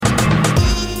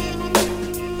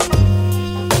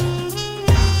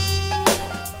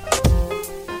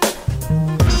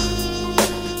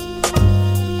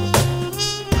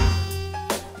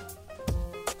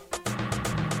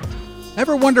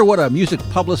wonder what a music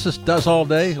publicist does all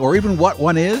day, or even what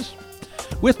one is?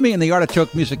 With me in the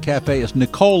Artichoke Music Cafe is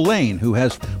NIcole Lane, who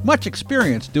has much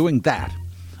experience doing that.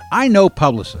 I know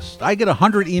publicists. I get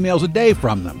 100 emails a day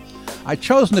from them. I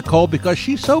chose NIcole because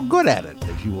she's so good at it,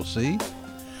 as you will see.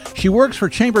 She works for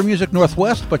Chamber Music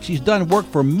Northwest, but she's done work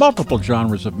for multiple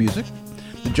genres of music.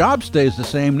 The job stays the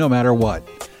same no matter what.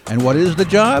 And what is the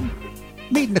job?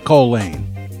 Meet NIcole Lane.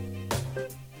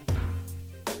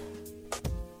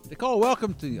 NIcole,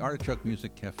 welcome to the Artichoke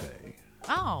Music Cafe.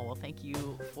 Oh, well, thank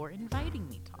you for inviting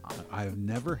me, Tom. I've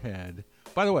never had...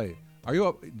 By the way,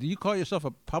 do you call yourself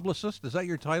a publicist? Is that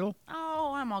your title?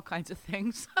 Oh, I'm all kinds of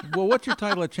things. Well, what's your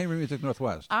title at Chamber Music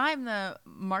Northwest? I'm the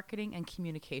Marketing and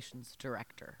Communications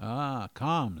Director. Ah,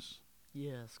 comms.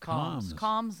 Yes,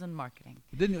 comms and marketing.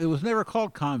 It was never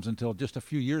called comms until just a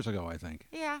few years ago, I think.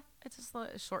 Yeah, it's just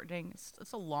a shortening.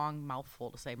 It's a long mouthful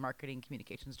to say Marketing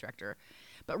Communications Director.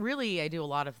 But really, I do a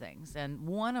lot of things, and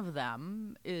one of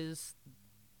them is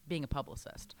being a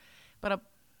publicist. But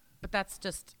that's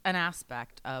just an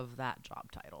aspect of that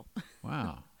job title.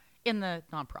 Wow. In the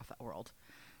nonprofit world.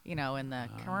 In the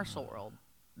commercial world,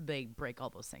 they break all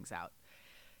those things out.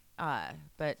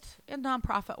 But in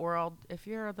nonprofit world, if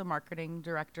you're the marketing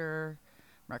director,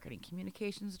 marketing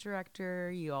communications director,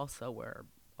 you also wear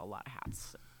a lot of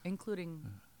hats, including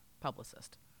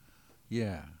publicist.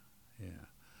 Yeah.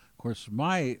 Of course,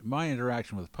 my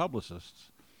interaction with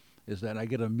publicists is that I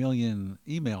get 1 million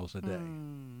emails a day. I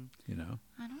don't email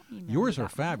Yours you are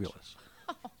that fabulous.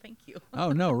 much. Oh, thank you.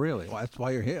 Oh, no, really? Well, that's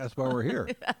why you're here. That's why we're here.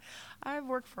 I've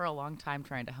worked for a long time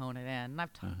trying to hone it in. And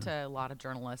I've talked to a lot of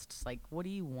journalists, like, what do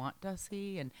you want to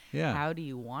see? And how do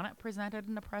you want it presented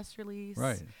in a press release?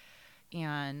 Right.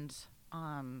 And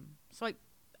so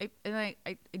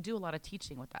I do a lot of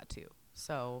teaching with that, too.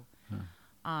 So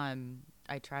I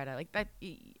try to, like, that.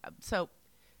 So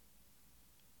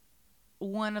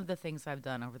one of the things I've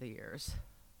done over the years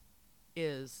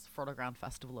is Fertile Ground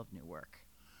Festival of New Work.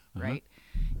 Right?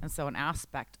 And so an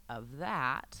aspect of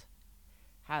that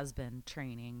has been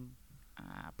training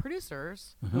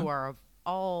producers who are of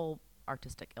all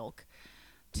artistic ilk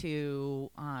to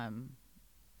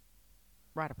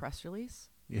write a press release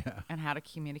and how to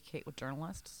communicate with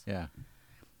journalists. Yeah.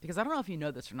 Because I don't know if you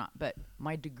know this or not, but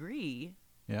my degree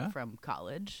from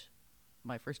college,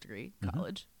 my first degree,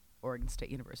 college, Oregon State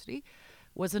University,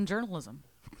 was in journalism.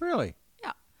 Really?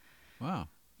 Yeah. Wow.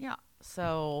 Yeah.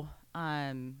 So,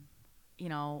 I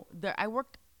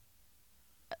worked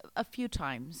a few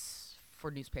times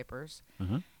for newspapers.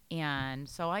 And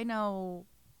so I know,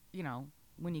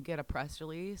 when you get a press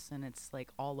release and it's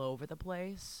like all over the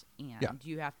place and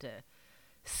you have to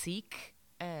seek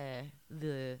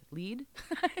the lead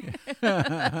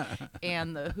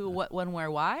and the who, what, when, where,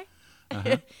 why.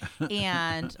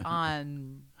 And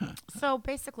so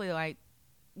basically,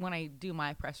 when I do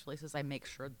my press releases, I make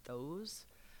sure those,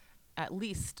 at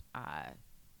least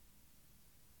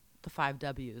the 5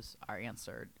 W's are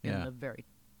answered in the very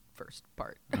first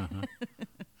part.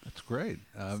 That's great.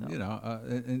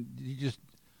 And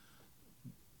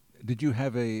did you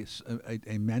have a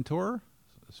mentor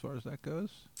as far as that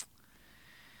goes?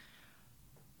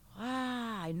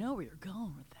 I know where you're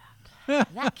going with that.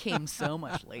 That came so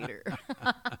much later.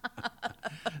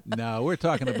 No, we're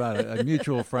talking about a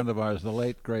mutual friend of ours, the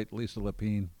late, great Lisa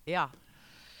Lapine. Yeah.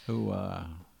 Who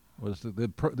was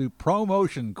the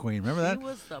promotion queen. Remember that?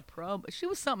 She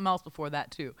was something else before that,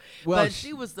 too. Well, but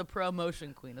she was the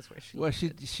promotion queen. That's where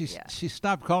she she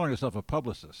stopped calling herself a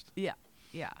publicist. Yeah.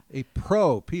 A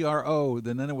pro, P-R-O,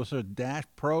 then it was a dash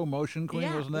promotion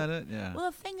queen, wasn't that it? Yeah. Well,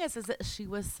 the thing is that she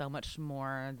was so much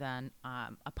more than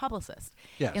a publicist.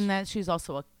 Yes. In that she's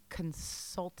also a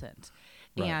consultant.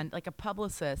 Right. And like a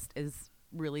publicist is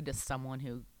really just someone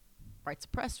who writes a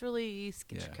press release,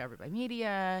 gets you covered by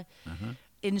media.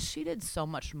 And she did so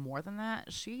much more than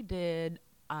that. She did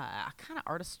kind of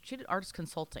artist. She did artist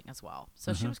consulting as well.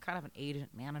 So she was kind of an agent,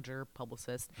 manager,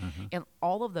 publicist, and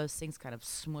all of those things kind of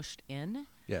smushed in.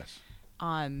 Yes.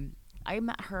 I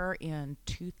met her in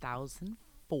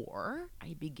 2004.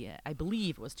 I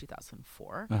believe it was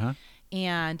 2004,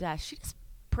 and she just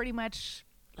pretty much.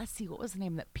 Let's see, what was the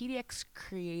name of that? PDX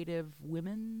Creative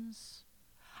Women's.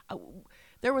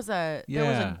 There was a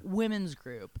women's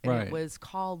group, and it was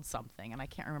called something, and I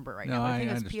can't remember right now. But I think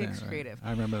it was PDX Creative.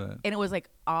 I remember that. And it was like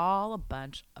all a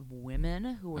bunch of women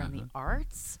who were in the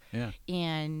arts,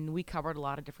 and we covered a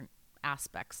lot of different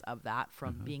aspects of that,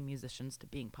 from being musicians to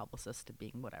being publicists to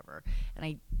being whatever. And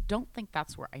I don't think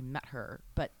that's where I met her,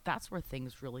 but that's where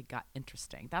things really got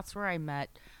interesting. That's where I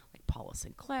met like Paula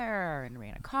Sinclair and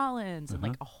Raina Collins and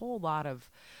like a whole lot of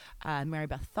Mary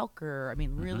Beth Felker. I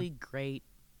mean, really great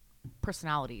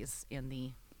personalities in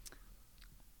the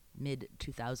mid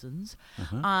 2000s.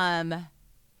 Uh-huh.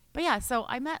 But yeah, so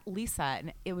I met Lisa,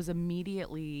 and it was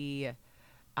immediately,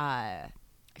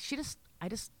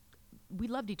 we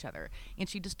loved each other, and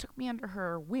she just took me under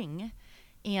her wing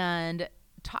and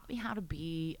taught me how to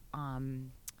be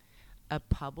a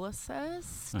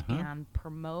publicist and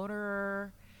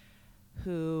promoter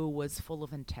who was full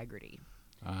of integrity,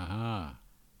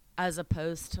 as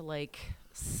opposed to like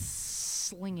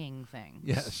slinging things.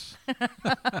 Yes.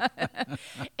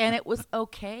 And it was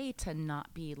okay to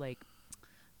not be like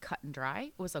cut and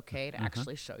dry. It was okay to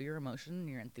actually show your emotion and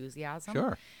your enthusiasm.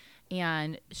 Sure.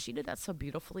 And she did that so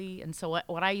beautifully. And so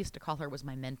what I used to call her was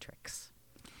my mentrix.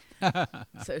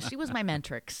 So she was my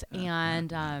mentrix.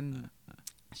 And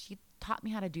she taught me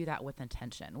how to do that with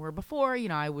intention. Where before,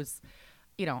 I was,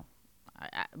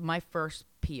 my first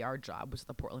PR job was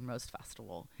the Portland Rose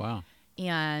Festival. Wow.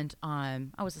 And I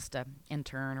was just an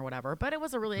intern or whatever. But it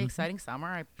was a really exciting summer.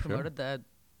 I promoted the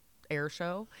air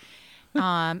show.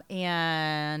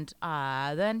 And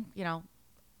then,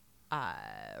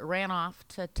 ran off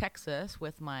to Texas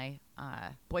with my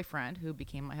boyfriend, who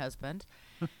became my husband.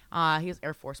 He was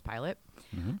Air Force pilot.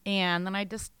 And then I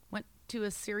just went to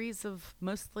a series of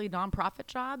mostly nonprofit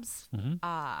jobs.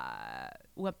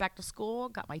 Went back to school,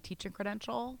 got my teaching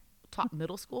credential, taught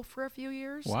middle school for a few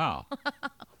years. Wow.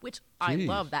 Which I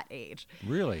love that age.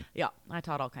 Really? Yeah, I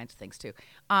taught all kinds of things too.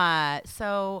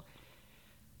 So,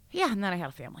 yeah, and then I had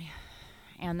a family.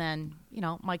 And then,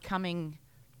 my coming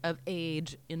of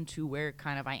age into where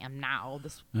kind of I am now,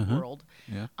 this world,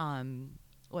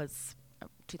 was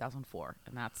 2004.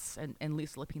 And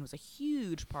Lisa Lapine was a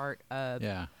huge part of.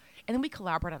 Yeah. And then we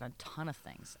collaborated on a ton of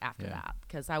things after that.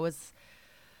 Because I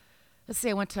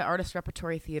went to Artist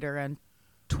Repertory Theater in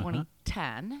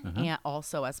 2010, and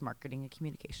also as marketing and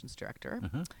communications director.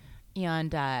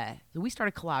 And we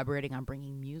started collaborating on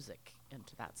bringing music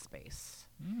into that space.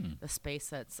 The space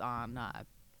that's on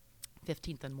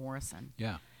 15th and Morrison.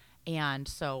 Yeah. And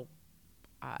so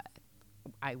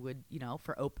I would,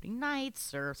 for opening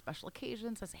nights or special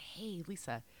occasions, I say, hey,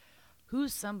 Lisa,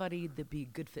 who's somebody that'd be a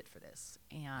good fit for this?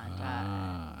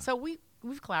 And so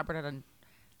we've collaborated on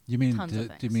tons of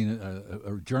things. Do you mean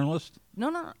a journalist?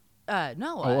 No. A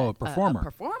performer. A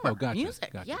performer. Oh, gotcha.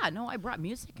 Music. Gotcha. Yeah, no, I brought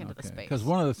music into the space. Because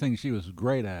one of the things she was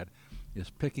great at is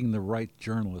picking the right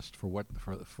journalist for what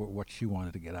she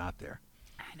wanted to get out there.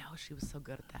 I know, she was so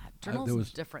good at that. Journalism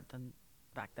was different than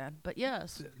back then, but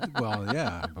yes. Well,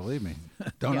 yeah, believe me.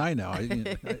 Don't I know?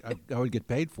 I would get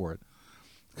paid for it.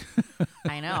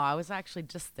 I know. I was actually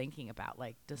just thinking about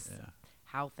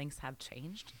how things have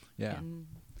changed in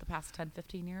the past 10,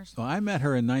 15 years. Well, I met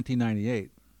her in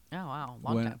 1998. Oh, wow.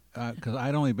 Long time. Because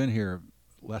I'd only been here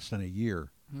less than a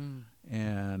year.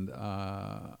 And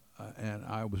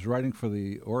I was writing for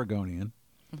the Oregonian,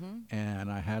 and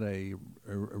I had a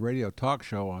radio talk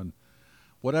show on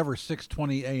whatever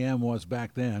 6:20 a.m. was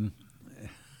back then.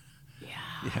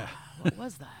 Yeah. What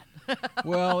was that?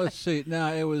 Well, let's see.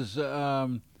 Now, it was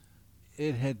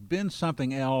it had been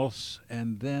something else,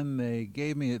 and then they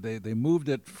gave me they moved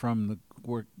it from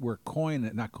where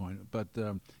KGW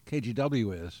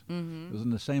is. It was in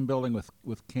the same building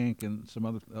with Kink and some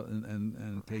other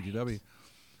and KGW,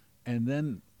 and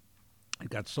then it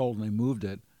got sold and they moved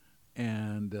it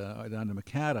and down to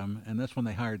Macadam, and that's when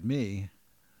they hired me.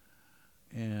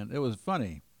 And it was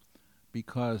funny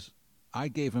because I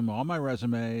gave them all my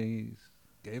resumes,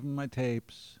 gave them my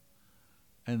tapes,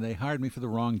 and they hired me for the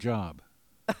wrong job.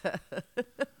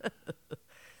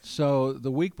 So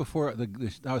the week before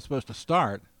I was supposed to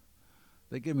start,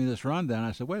 they give me this rundown.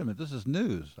 I said, "Wait a minute, this is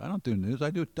news. I don't do news. I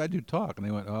do talk." And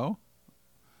they went, "Oh,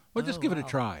 well, just give it a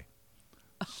try."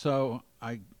 So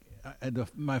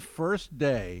my first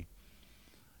day,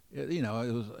 it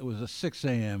was a 6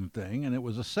 a.m. thing, and it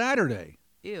was a Saturday.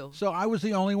 Ew. So I was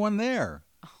the only one there.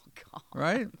 Oh God.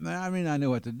 Right? I mean, I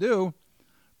knew what to do,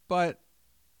 but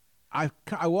I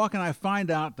walk and I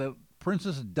find out that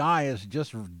Princess Di has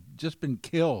just been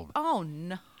killed. Oh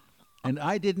no! And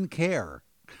I didn't care.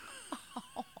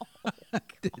 I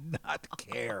did not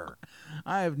care.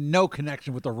 I have no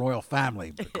connection with the royal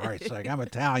family, for Christ's sake. I'm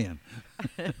Italian.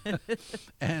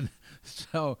 And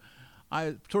so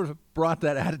I sort of brought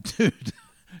that attitude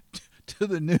to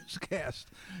the newscast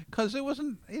because it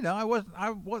wasn't, I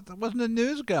wasn't a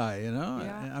news guy,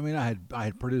 Yeah. I mean, I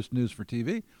had produced news for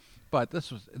TV, but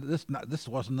this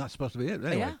wasn't not supposed to be it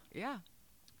anyway. Yeah.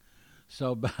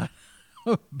 So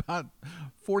about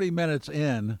 40 minutes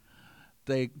in,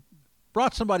 they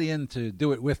brought somebody in to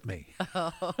do it with me.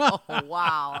 Oh,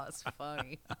 wow, that's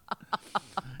funny.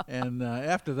 And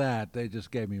after that, they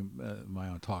just gave me my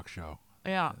own talk show.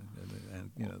 Yeah.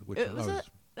 And which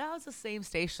That was the same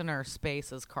station or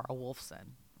space as Carl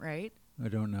Wolfson, right? I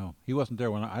don't know. He wasn't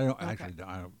there when I don't Okay.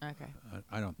 actually.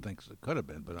 I don't think so. It could have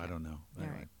been, but I don't know. All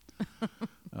Anyway.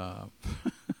 right.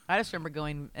 I just remember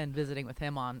going and visiting with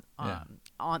him on at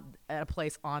a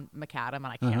place on Macadam, and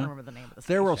I can't remember the name of the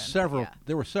station.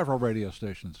 There were several radio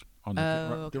stations on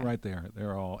the okay. right there.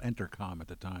 They're all Entercom at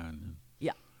the time.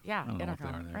 Yeah, I don't know what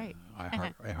Intercom, they are. right?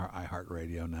 iHeart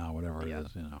Radio now, whatever Yeah. it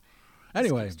is.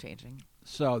 Anyway, It's changing.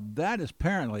 so that is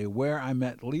apparently where I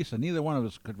met Lisa. Neither one of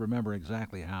us could remember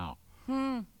exactly how,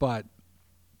 but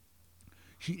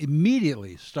she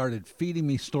immediately started feeding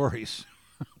me stories.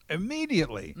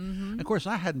 Immediately. Of course,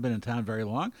 I hadn't been in town very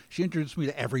long. She introduced me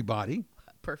to everybody.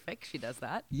 Perfect. She does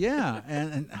that. Yeah,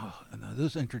 and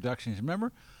those introductions,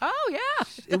 remember? Oh yeah.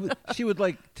 She would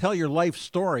like tell your life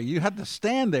story. You had to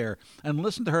stand there and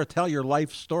listen to her tell your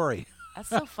life story. That's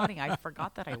so funny. I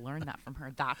forgot that I learned that from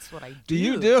her. That's what I do. Do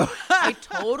you do? I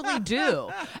totally do.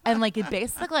 And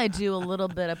basically I do a little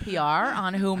bit of PR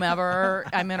on whomever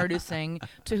I'm introducing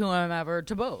to whomever,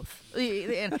 to both.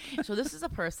 And so this is a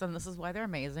person, this is why they're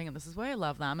amazing, and this is why I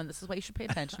love them, and this is why you should pay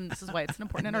attention, this is why it's an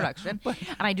important introduction.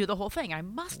 And I do the whole thing. I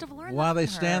must have learned While that they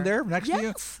from stand her. there next to you?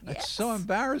 Yes. That's so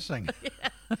embarrassing.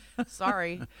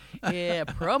 Sorry. Yeah,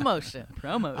 promotion.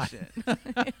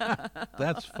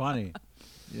 That's funny.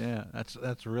 Yeah,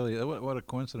 that's really what a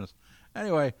coincidence.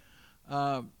 Anyway,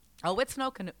 it's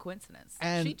no coincidence.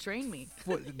 And she trained me.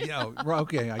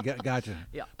 Okay, I gotcha.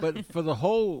 Yeah. But for the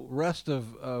whole rest of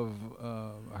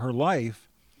her life,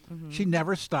 she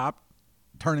never stopped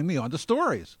turning me on to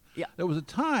stories. Yeah. There was a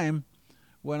time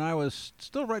when I was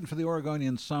still writing for the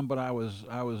Oregonian Sun, but I was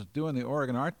doing the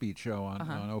Oregon Art Beat show on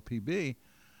OPB,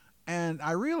 and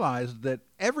I realized that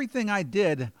everything I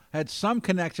did had some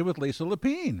connection with Lisa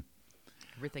Lapine.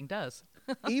 Everything does.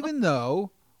 Even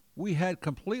though we had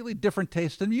completely different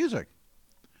tastes in music.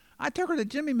 I took her to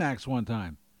Jimmy Mac's one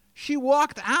time. She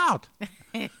walked out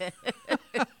because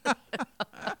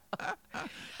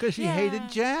she hated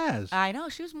jazz. I know.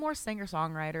 She was more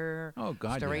singer-songwriter,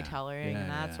 storytelling, and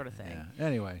that sort of thing. Yeah.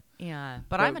 Anyway. Yeah,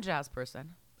 but I'm a jazz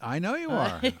person. I know you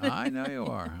are. I know you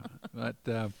are. But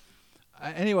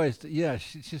anyways, yeah,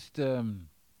 she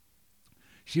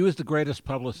was the greatest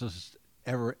publicist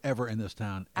ever in this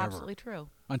town. Ever. Absolutely true.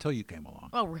 Until you came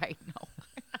along. Oh, right. No.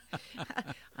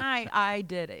 I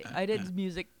did it. I did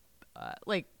music,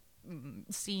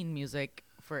 scene music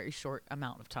for a short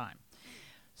amount of time.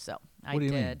 So What do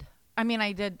you mean? I mean,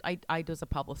 I was a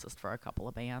publicist for a couple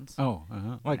of bands. Oh,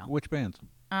 like which bands?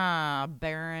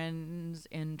 Barons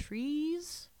and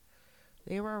Trees.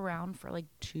 They were around for like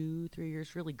 2-3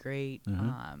 years. Really great.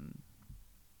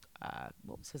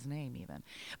 What was his name even?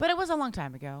 But it was a long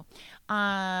time ago.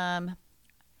 Wade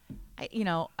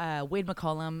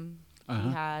McCollum,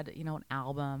 he had, an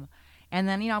album. And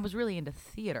then, I was really into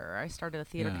theater. I started a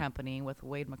theater company with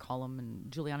Wade McCollum and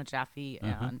Juliana Jaffe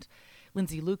and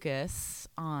Lindsay Lucas,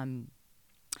 and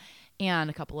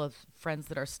a couple of friends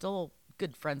that are still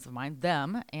good friends of mine,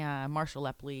 them, and Marshall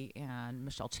Lepley and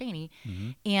Michelle Cheney.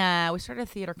 And we started a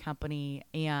theater company,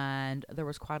 and there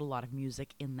was quite a lot of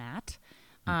music in that.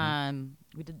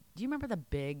 We did. Do you remember the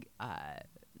big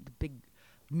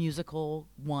musical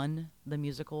the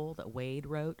musical that Wade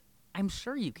wrote? I'm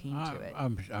sure you came to it.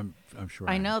 I'm sure.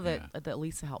 I know that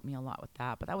Lisa helped me a lot with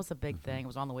that, but that was a big thing. It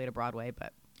was on the way to Broadway,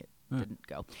 but it didn't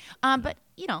go. But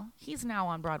he's now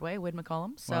on Broadway, Wade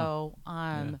McCollum. So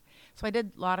so I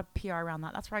did a lot of PR around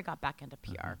that. That's where I got back into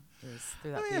PR. Was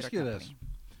through that Let me theater ask you company. this.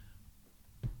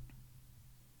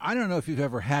 I don't know if you've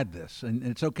ever had this, and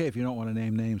it's okay if you don't want to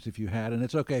name names if you had, and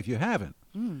it's okay if you haven't.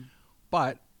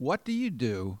 But what do you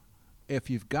do if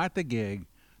you've got the gig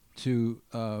to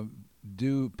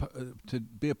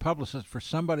be a publicist for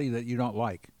somebody that you don't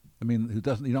like? I mean, you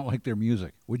don't like their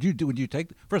music? Would you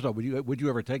take? First of all, would you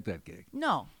ever take that gig?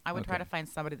 No, I would try to find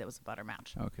somebody that was a better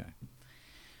match. Okay.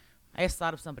 I just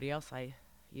thought of somebody else I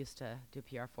used to do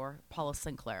PR for, Paula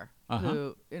Sinclair,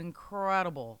 who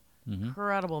incredible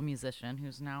musician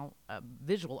who's now a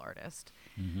visual artist.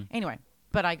 Anyway,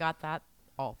 but I got that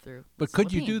all through. But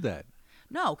could you do that?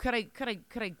 No. Could I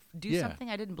do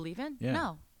something I didn't believe in? Yeah.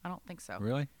 No, I don't think so.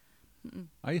 Really?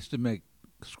 I used to make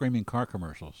screaming car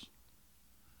commercials.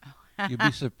 You'd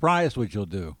be surprised what you'll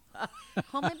do.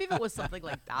 Well, maybe if it was something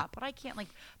like that, but I can't.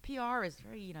 PR is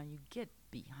very, you get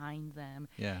behind them.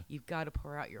 Yeah. You've got to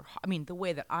pour out your. I mean, the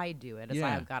way that I do it is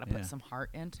I've got to put some heart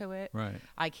into it. Right.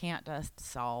 I can't just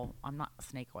sell. I'm not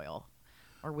snake oil,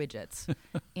 or widgets,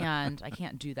 and I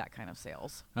can't do that kind of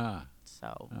sales.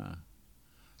 So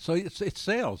it's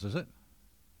sales, is it?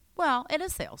 Well, it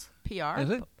is sales. PR.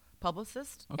 Is it?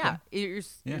 Publicist. Okay. Yeah.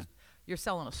 You're you're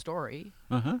selling a story.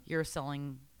 You're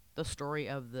selling the story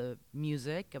of the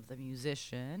music, of the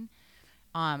musician.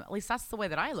 At least that's the way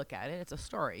that I look at it. It's a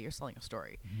story. You're selling a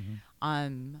story.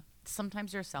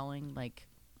 Sometimes you're selling like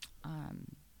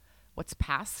what's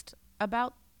past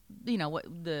about, what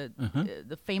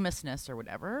the famousness or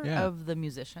whatever of the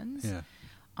musicians. Yeah.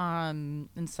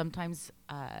 And sometimes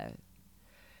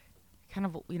kind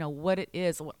of, what it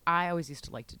is. What I always used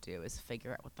to like to do is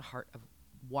figure out what the heart of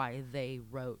why they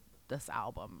wrote this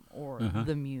album or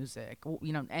the music,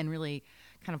 and really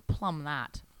kind of plumb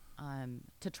that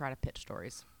to try to pitch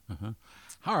stories.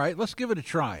 All right, let's give it a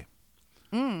try.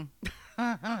 You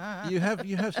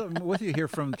have something with you here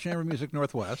from Chamber Music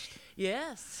Northwest.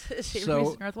 Yes, Chamber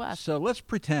Music Northwest. So let's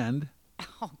pretend.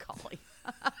 Oh, golly.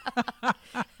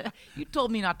 You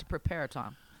told me not to prepare,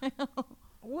 Tom.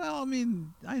 Well, I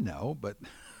mean, I know, but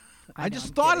I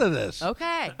just thought of this.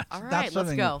 Okay. All right,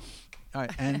 let's go. All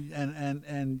right,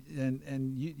 and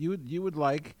you would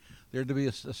like there to be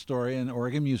a story in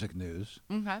Oregon Music News.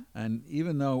 Okay. And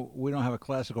even though we don't have a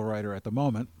classical writer at the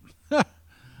moment,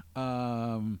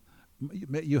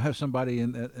 you have somebody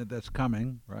that's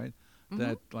coming, right?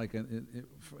 That like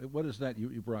what is that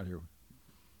you brought here?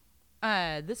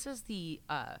 This is the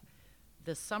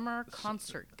summer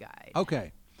concert guide.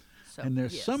 Okay. So, and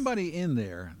there's somebody in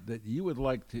there that you would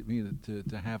like to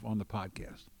have on the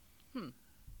podcast.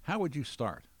 How would you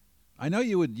start? I know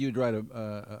you'd write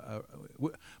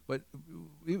but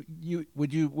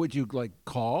would you like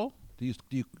call? Do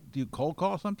you cold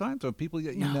call sometimes, or people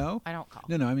that you know? I don't call.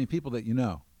 No, I mean people that you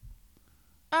know.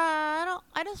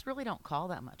 I just really don't call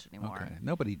that much anymore. Okay,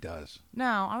 nobody does.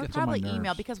 No, I would probably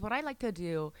email, because what I like to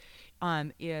do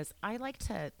is I like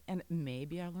to, and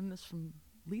maybe I learned this from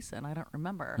Lisa and I don't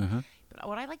remember, but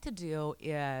what I like to do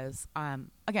is,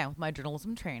 again, with my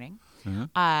journalism training,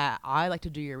 I like to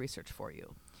do your research for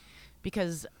you,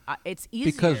 because it's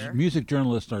easier. Because music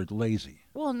journalists are lazy.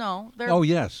 Well, no, they're. Oh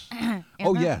yes.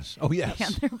 Yes. And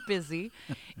they're busy,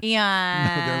 and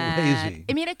no, they're lazy.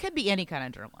 I mean, it could be any kind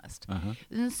of journalist,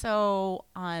 and so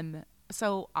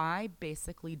I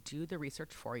basically do the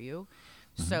research for you,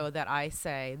 so that I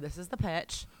say, this is the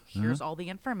pitch. Here's all the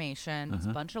information. It's a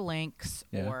bunch of links,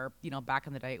 or back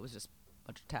in the day it was just a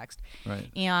bunch of text, right?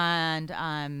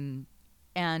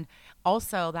 And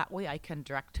also that way I can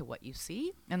direct to what you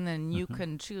see, and then you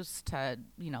can choose to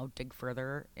dig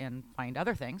further and find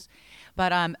other things, but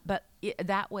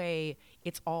that way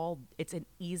it's an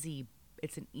easy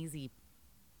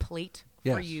plate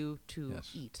for you to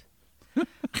eat.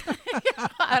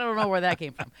 I don't know where that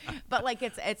came from, but like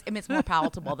it's more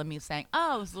palatable than me saying,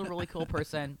 "Oh, this is a really cool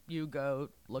person. You go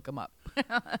look them up."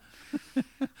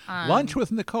 Lunch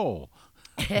with NIcole.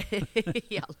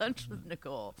 Yeah, lunch with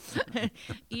NIcole.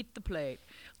 Eat the plate.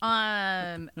 So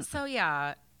do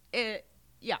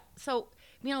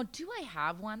I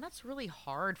have one? That's really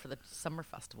hard for the summer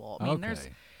festival. I mean,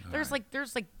 there's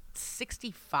like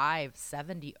 65,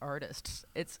 70 artists.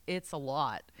 It's a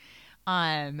lot.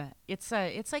 It's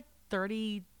like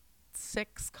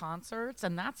 36 concerts,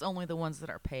 and that's only the ones that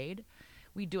are paid.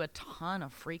 We do a ton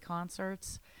of free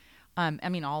concerts. I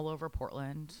mean, all over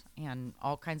Portland, and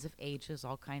all kinds of ages,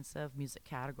 all kinds of music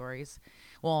categories.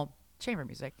 Well, chamber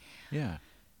music. Yeah.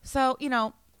 So,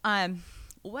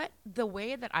 the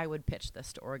way that I would pitch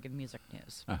this to Oregon Music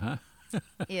News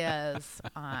is,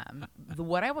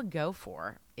 what I would go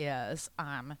for is,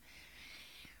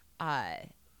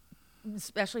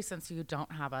 especially since you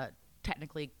don't have a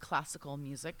technically classical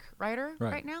music writer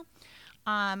right now,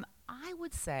 I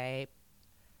would say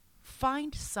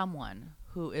find someone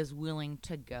who is willing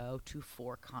to go to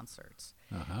 4 concerts,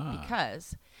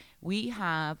 because we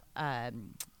have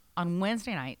on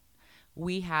Wednesday night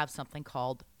we have something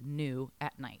called New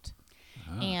at Night,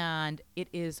 and it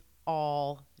is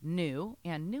all new,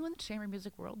 and new in the chamber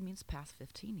music world means past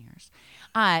 15 years.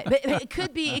 But it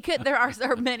could be. There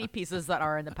are many pieces that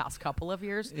are in the past couple of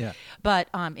years. Yeah. But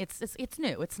it's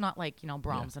new. It's not like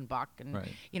Brahms and Bach and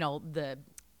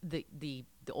the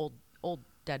old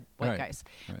dead white guys.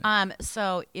 Right.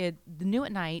 So the New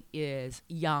at Night is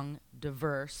young,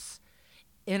 diverse,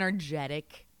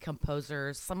 energetic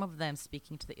composers. Some of them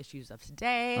speaking to the issues of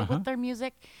today with their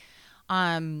music.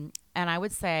 And I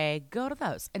would say go to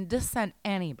those and just send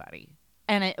anybody.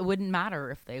 And it wouldn't matter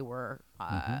if they were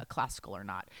classical or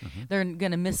not. They're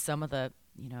going to miss some of the,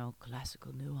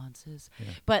 classical nuances,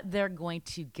 but they're going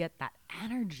to get that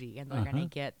energy, and they're going to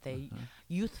get the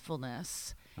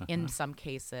youthfulness in some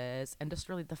cases, and just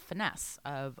really the finesse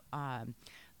of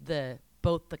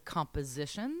both the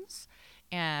compositions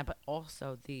but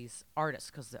also these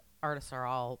artists, because the artists are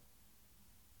all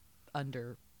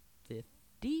under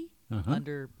 50.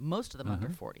 most of them under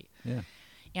 40. Yeah.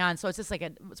 And so it's just like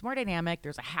it's more dynamic.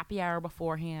 There's a happy hour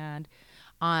beforehand.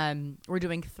 We're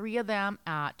doing 3 of them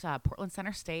at Portland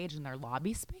Center Stage in their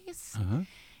lobby space.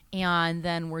 And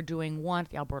then we're doing 1 at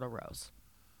the Alberta Rose.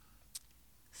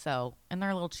 So, and they're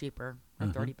a little cheaper. They're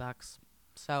 $30.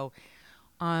 So,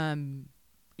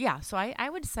 yeah. So I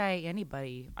would say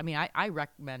anybody, I mean, I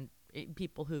recommend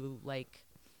people who like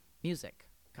music,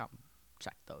 come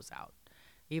check those out.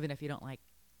 Even if you don't like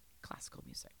classical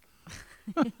music.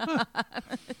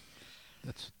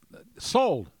 That's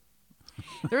sold.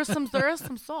 There is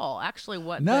some soul. Actually,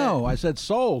 I said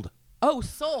sold. Oh,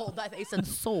 sold. I thought you said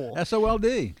soul.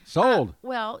 SOLD. Sold.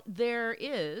 Well, there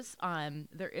is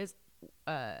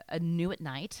a New at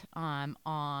Night on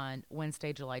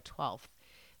Wednesday, July 12th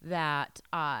that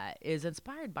is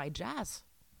inspired by jazz.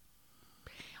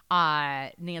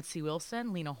 Nancy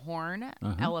Wilson, Lena Horne,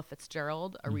 Ella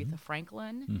Fitzgerald, Aretha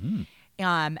Franklin.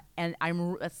 And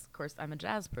of course, I'm a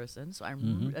jazz person, so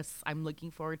I'm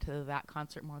looking forward to that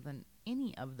concert more than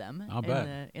any of them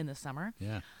in the summer.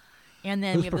 Yeah. And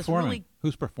then we have performing?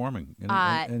 Who's performing?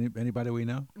 Anybody we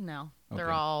know? No,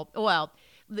 they're all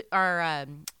our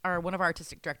one of our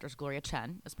artistic directors, Gloria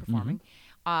Chen, is performing.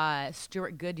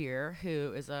 Stuart Goodyear,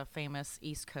 who is a famous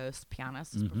East Coast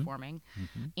pianist, is performing.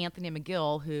 Anthony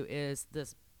McGill, who is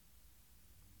this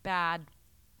bad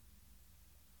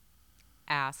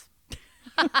ass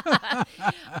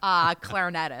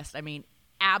clarinetist. I mean,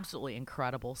 absolutely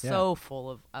incredible. So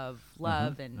full of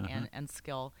love and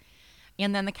skill.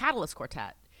 And then the Catalyst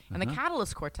Quartet. And the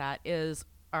Catalyst Quartet is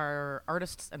our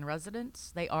artists in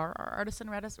residence. They are our artists in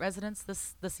residence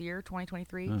this year,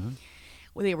 2023.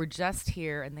 Well, they were just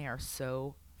here, and they are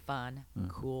so fun,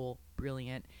 cool,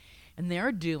 brilliant. And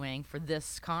they're doing, for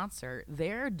this concert,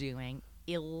 11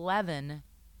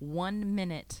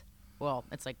 1-minute, well,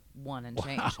 it's like 1 and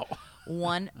change,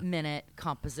 1-minute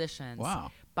compositions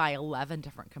by 11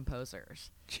 different composers.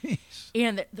 Jeez.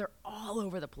 And they're all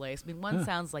over the place. I mean, one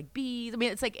sounds like bees. I mean,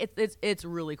 it's like it's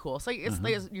really cool. So you're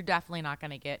definitely not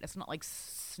going to it's not like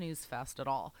snooze fest at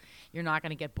all. You're not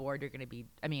going to get bored. You're going to be,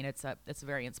 I mean, it's a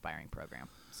very inspiring program.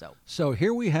 So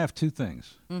here we have 2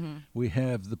 things. We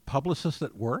have the publicist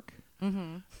at work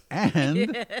and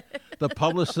the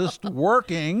publicist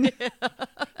working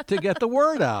to get the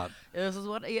word out. This is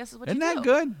what Isn't you that do.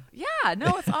 good? Yeah,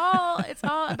 no, it's all,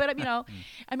 but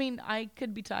I mean, I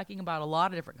could be talking about a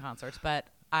lot of different concerts, but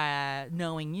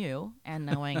knowing you and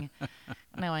knowing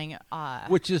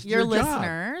which is your job.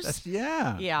 listeners.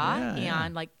 Yeah.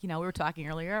 And like, we were talking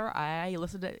earlier, I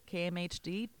listened to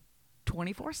KMHD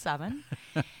 24/7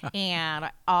 and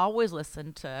I always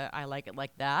listen to I Like It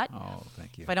Like That. Oh,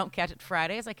 thank you. If I don't catch it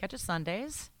Fridays, I catch it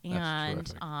Sundays.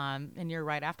 That's terrific. And you're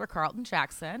right after Carlton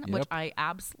Jackson, which I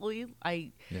absolutely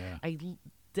I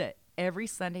did every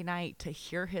Sunday night to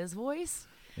hear his voice.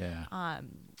 Yeah.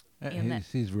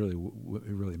 He's really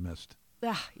missed.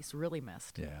 He's really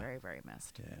missed. Yeah. Very, very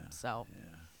missed. Yeah. So,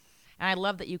 and I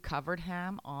love that you covered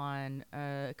him on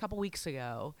a couple weeks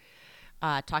ago,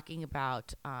 talking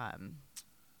about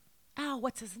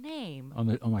what's his name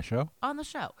on my show? On the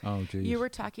show. Oh, geez. You were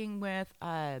talking with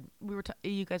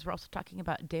you guys were also talking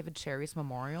about David Cherry's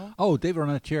memorial. Oh, David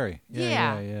Arnett Cherry.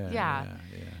 Yeah.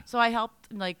 So I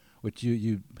helped which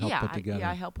you helped put together. Yeah,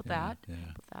 I helped with that. Yeah.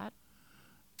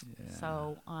 Yeah.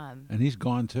 So and he's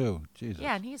gone too. Jesus.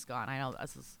 Yeah, and he's gone. I know.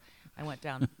 I went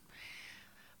down.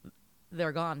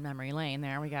 They're gone memory lane.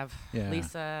 There we have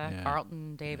Lisa,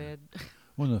 Carlton, David.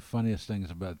 One of the funniest things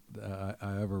about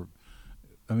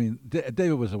I mean,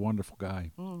 David was a wonderful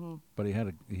guy, but he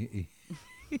had he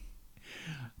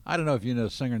I don't know if you know a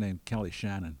singer named Kelly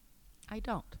Shannon. I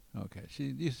don't. Okay,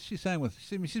 she sang with.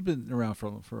 She's been around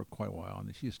for quite a while,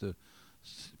 and she used to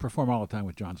perform all the time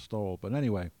with John Stoll. But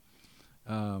anyway.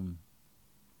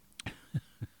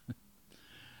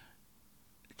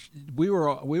 We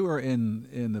were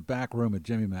in the back room at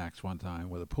Jimmy Mac's one time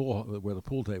where the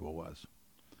pool table was,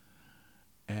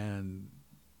 and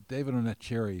David Arnett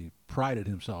Cherry prided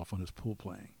himself on his pool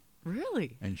playing.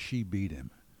 Really? And she beat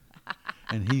him,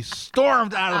 and he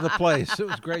stormed out of the place. It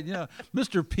was great.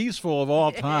 Mr. Peaceful of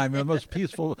all time, the most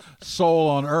peaceful soul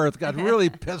on earth, got really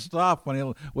pissed off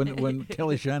when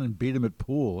Kelly Shannon beat him at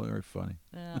pool. Very funny.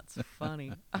 That's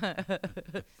funny.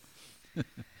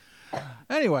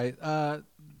 Anyway,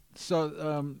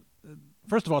 so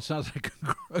first of all, it sounds like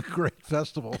a great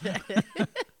festival.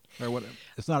 Or what?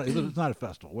 It's not a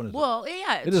festival. What is it? Well,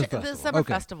 yeah, it is a festival. The summer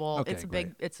festival. Okay, it's a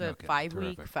big. It's a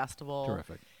 5-week festival.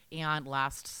 Terrific. And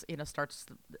lasts. Starts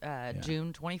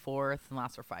June 24th and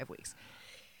lasts for 5 weeks.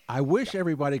 I wish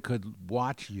everybody could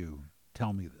watch you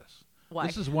tell me this, Why?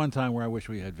 This is one time where I wish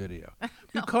we had video.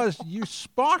 Because you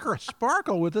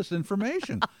sparkle with this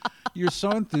information. You're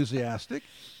so enthusiastic,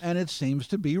 and it seems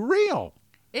to be real.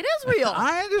 It is real.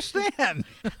 I understand.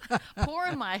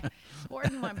 pouring my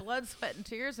blood, sweat, and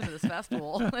tears into this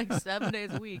festival like 7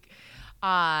 days a week.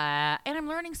 And I'm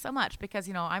learning so much because,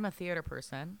 I'm a theater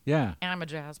person. Yeah. And I'm a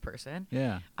jazz person.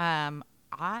 Yeah. Not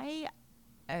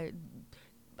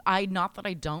that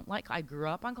I don't I grew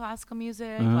up on classical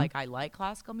music. Like, I like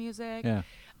classical music. Yeah.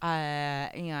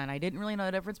 And I didn't really know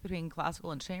the difference between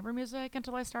classical and chamber music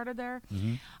until I started there.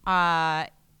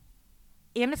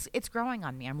 And it's growing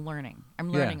on me. I'm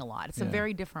learning a lot. It's a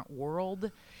very different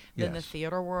world than the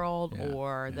theater world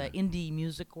or the indie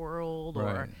music world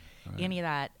or any of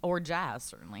that, or jazz,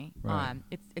 certainly. Right.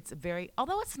 It's very,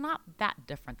 although it's not that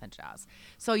different than jazz.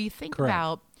 So you think Correct.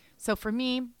 about, so for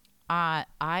me,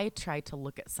 I try to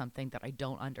look at something that I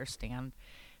don't understand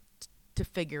to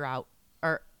figure out,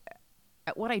 or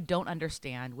at what I don't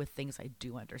understand with things I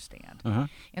do understand.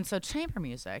 And so chamber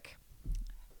music,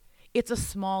 it's a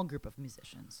small group of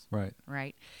musicians.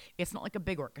 Right? It's not like a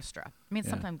big orchestra. I mean,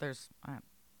 sometimes there's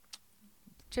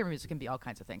chamber music can be all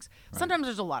kinds of things. Sometimes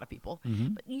there's a lot of people,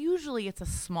 but usually it's a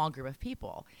small group of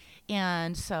people.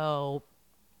 And so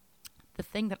the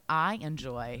thing that I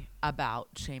enjoy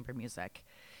about chamber music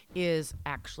is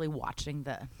actually watching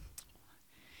the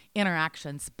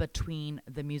interactions between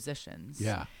the musicians.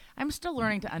 Yeah. I'm still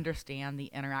learning to understand the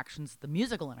interactions, the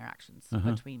musical interactions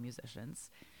between musicians,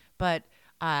 but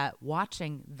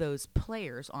watching those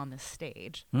players on the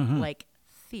stage, like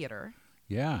theater,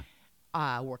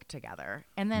 work together,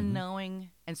 and then knowing,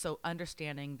 and so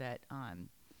understanding that,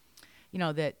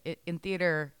 that in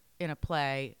theater, in a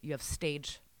play, you have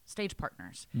stage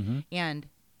partners, and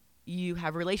you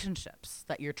have relationships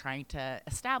that you're trying to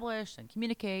establish and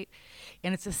communicate,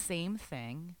 and it's the same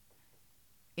thing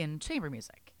in chamber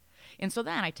music. And so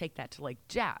then I take that to like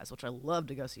jazz, which I love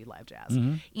to go see live jazz.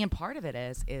 And part of it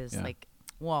is like,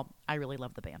 well, I really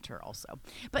love the banter also,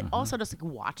 but also just like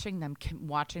watching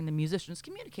the musicians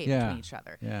communicate between each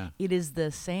other. It is the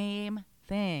same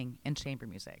thing in chamber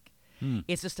music.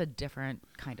 It's just a different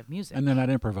kind of music. And they're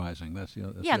not improvising. That's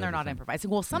the and they're not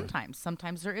improvising. Well, sometimes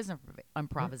there is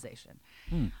improvisation.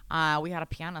 We had a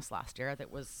pianist last year that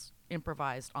was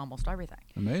improvised almost everything.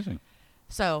 Amazing.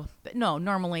 So, but no,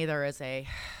 normally there is a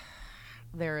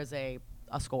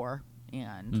score,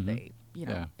 and they,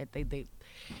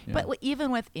 but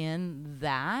even within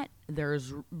that,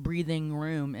 there's breathing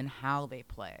room in how they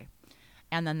play.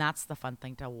 And then that's the fun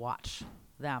thing, to watch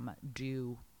them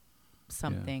do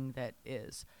something that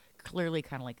is clearly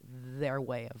kind of like their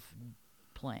way of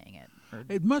playing it.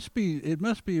 It must be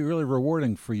really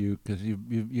rewarding for you, because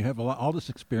you have all this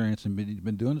experience and you've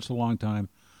been doing this a long time,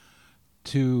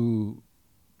 to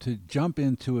jump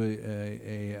into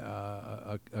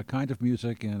a kind of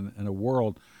music and a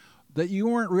world that you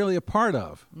weren't really a part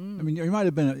of. I mean, you might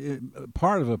have been a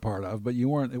part of, but you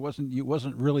weren't. It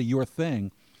wasn't really your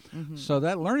thing. So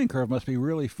that learning curve must be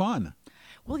really fun.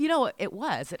 Well, it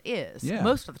is. Yeah.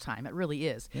 Most of the time, it really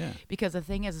is. Yeah. Because the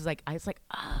thing is like, it's like,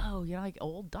 oh, like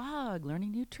old dog learning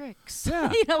new tricks.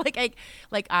 Yeah. I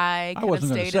I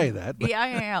wasn't going to say that. But.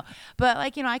 Yeah. But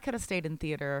I could have stayed in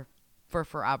theater for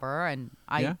forever, and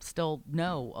I still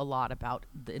know a lot about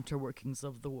the interworkings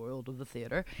of the world of the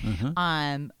theater.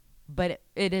 But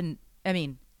it didn't. I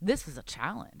mean, this is a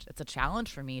challenge. It's a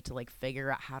challenge for me to like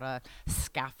figure out how to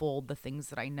scaffold the things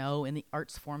that I know in the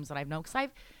arts forms that I've known. Because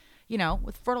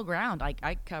with Fertile Ground,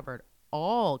 I covered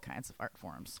all kinds of art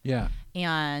forms. Yeah.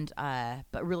 And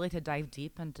but really to dive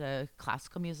deep into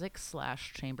classical music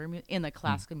 / chamber music in the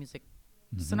classical music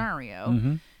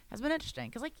scenario has been interesting.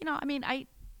 Because I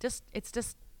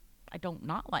don't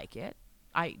not like it.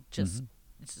 I've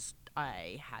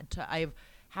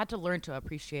had to learn to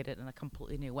appreciate it in a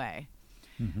completely new way.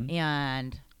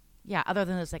 And other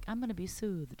than it's like, I'm going to be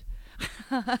soothed.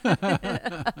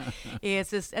 It's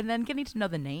just, and then getting to know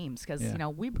the names, because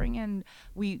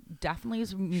we definitely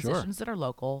use musicians that are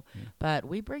local, but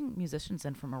we bring musicians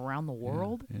in from around the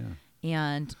world,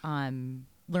 and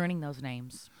learning those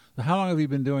names. How long have you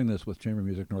been doing this with Chamber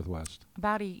Music Northwest?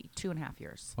 About 2.5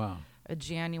 years. Wow.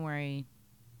 January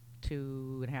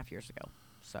 2.5 years ago.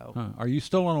 So, are you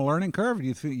still on a learning curve? Do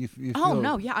you feel? Oh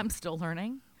no, I'm still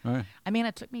learning. Right. I mean,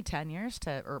 it took me 10 years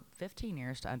or 15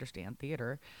 years to understand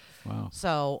theater. Wow.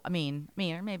 So, or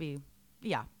maybe,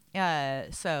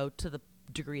 so to the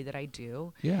degree that I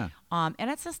do. Yeah. And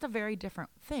it's just a very different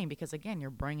thing, because again,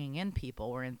 you're bringing in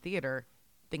people, where in theater,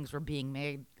 things were being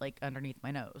made like underneath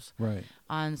my nose. Right.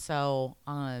 And so,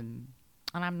 and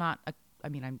I'm not a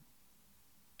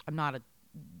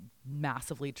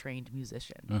massively trained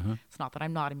musician. Uh-huh. It's not that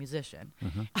I'm not a musician,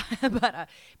 Uh-huh.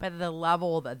 but the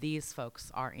level that these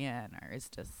folks are in is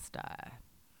just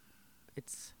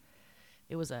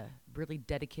it was a really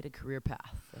dedicated career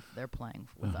path if they're playing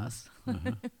with us.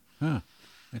 Huh.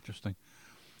 Interesting.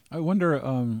 I wonder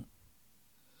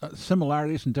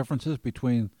similarities and differences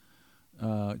between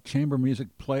chamber music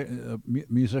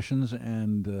musicians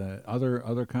and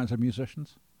other kinds of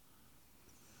musicians.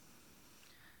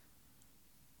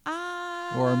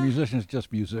 Or are musicians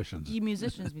just musicians?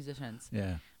 Musicians.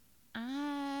 Yeah.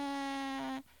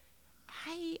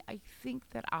 I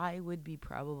think that I would be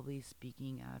probably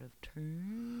speaking out of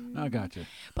turn. I gotcha.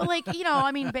 But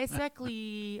I mean,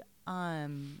 basically,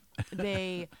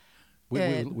 they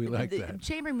we like that.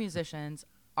 Chamber musicians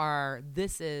are.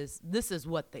 This is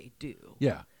what they do.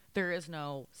 Yeah. There is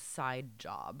no side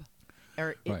job.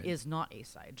 Or it Right. is not a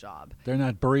side job. They're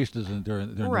not baristas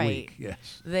during the Right. week.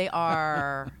 Yes. They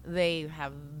are. They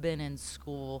have been in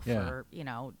school Yeah. for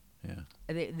Yeah.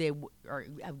 They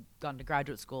have gone to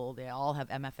graduate school. They all have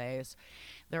MFAs.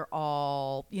 They're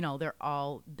all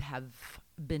have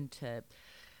been to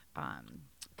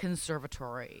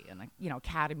conservatory and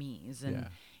academies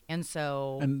and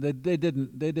so they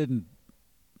didn't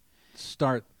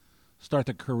start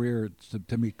the career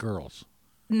to meet girls.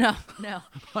 No.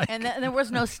 Like- And there was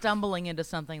no stumbling into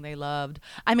something they loved.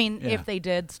 I mean, Yeah. if they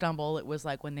did stumble, it was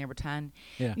like when they were 10.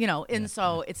 Yeah. And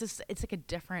so it's just it's like a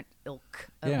different ilk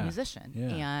of Yeah. musician. Yeah.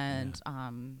 And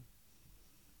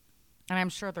I'm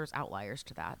sure there's outliers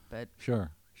to that, but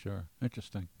Sure.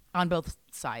 Interesting. on both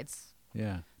sides,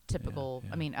 Yeah. typical.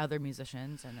 Yeah. I mean, other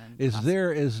musicians, and then Is us.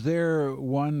 there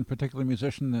one particular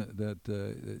musician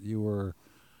that you were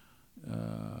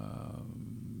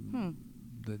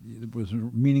that it was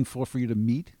meaningful for you to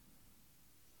meet?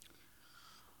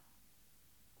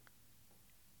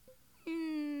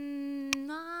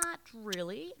 Not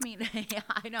really. I mean, yeah,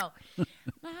 I know.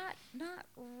 Not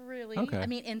really. Okay. I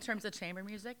mean, in terms of chamber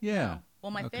music. Yeah. No.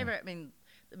 Well, my Okay. favorite. I mean,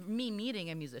 me meeting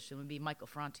a musician would be Michael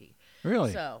Franti.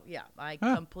 Really? So yeah, I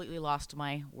Huh. completely lost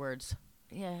my words.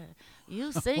 Yeah,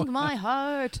 you sing my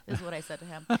heart is what I said to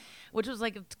him, which was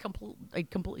like I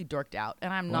completely dorked out,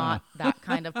 and I'm Wow. not that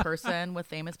kind of person with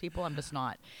famous people. I'm just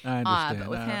not. I understand. But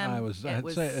with him, I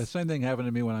was same thing happened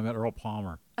to me when I met Earl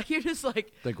Palmer, you're just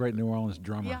like, the great New Orleans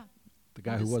drummer. yeah. The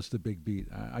guy who was the big beat.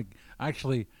 I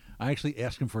actually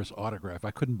asked him for his autograph.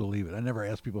 I couldn't believe it. I never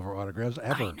asked people for autographs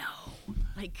ever. I know,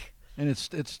 like. And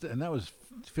and that was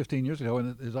 15 years ago,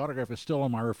 and his autograph is still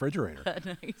on my refrigerator.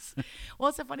 Nice. Well,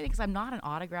 it's so funny because I'm not an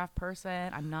autograph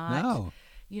person. I'm not.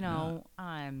 No.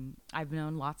 I've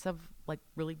known lots of like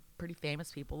really pretty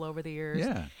famous people over the years.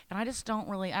 Yeah. And I just don't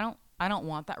really. I don't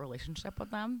want that relationship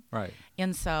with them. Right.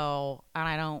 And so,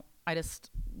 I just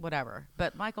whatever.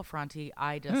 But Michael Franti,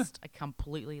 I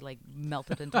completely like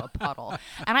melted into a puddle.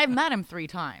 And I've met him 3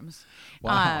 times.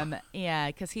 Wow. Yeah,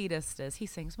 because he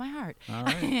sings my heart. All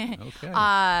right. Okay.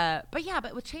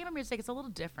 But with chamber music, it's a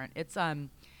little different. It's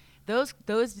those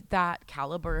that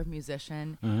caliber of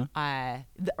musician,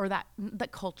 or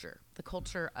that culture, the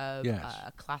culture of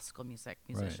Yes. classical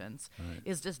musicians Right.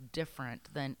 is just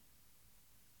different than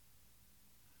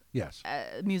Yes.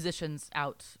 musicians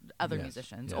other Yes,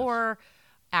 musicians yes. or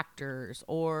actors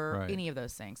or Right. any of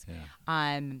those things. Yeah.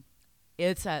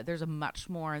 There's a much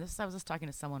more. I was just talking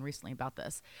to someone recently about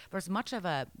this. There's much of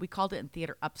we called it in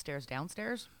theater upstairs,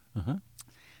 downstairs. Uh-huh.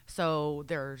 So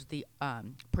there's the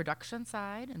production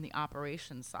side and the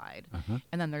operation side, Uh-huh.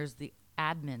 and then there's the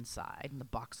admin side and the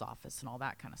box office and all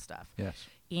that kind of stuff. Yes.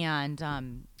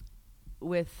 And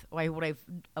with what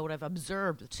I've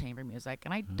observed with chamber music,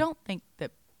 and I Mm-hmm. don't think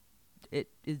that it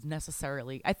is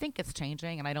necessarily. I think it's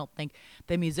changing, and I don't think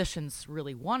the musicians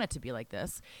really want it to be like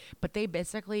this. But they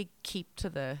basically keep to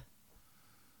the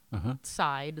Uh-huh.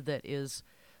 side that is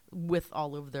with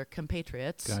all of their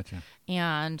compatriots. Gotcha.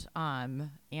 And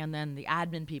then the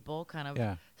admin people kind of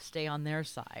Yeah. stay on their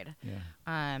side. Yeah.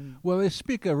 Well, they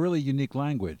speak a really unique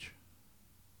language,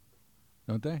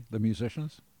 don't they? The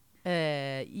musicians.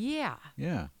 Yeah.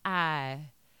 Yeah.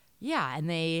 Yeah, and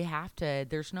they have to.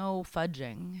 There's no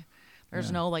fudging. There's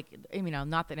Yeah. no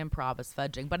not that improv is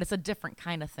fudging, but it's a different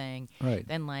kind of thing Right.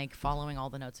 than like following all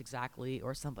the notes exactly,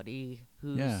 or somebody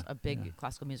who's Yeah, a big yeah.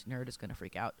 classical music nerd is going to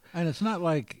freak out. And it's not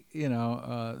like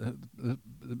the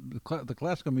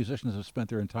classical musicians have spent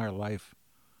their entire life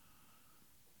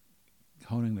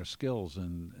honing their skills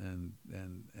and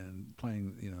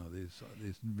playing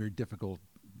these very difficult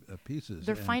pieces.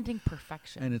 They're finding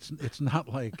perfection. And it's not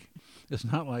like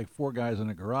 4 guys in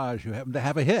a garage who happen to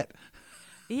have a hit.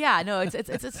 Yeah, no,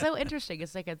 it's so interesting.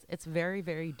 It's like it's very,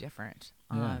 very different.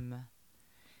 Yeah.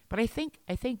 But I think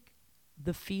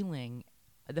the feeling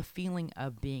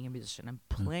of being a musician and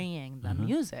playing the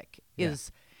music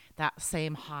is that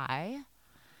same high.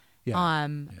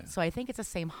 So I think it's the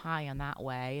same high in that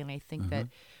way, and I think that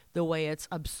the way it's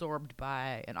absorbed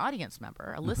by an audience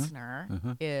member, a listener,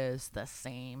 is the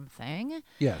same thing.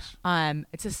 Yes.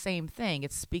 It's the same thing.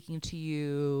 It's speaking to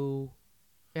you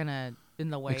in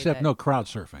the way except no crowd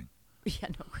surfing. Yeah,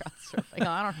 no crowd surfing.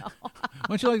 I don't know.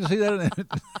 Wouldn't you like to see that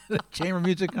in a chamber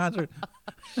music concert?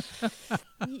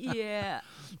 Yeah.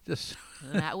 Just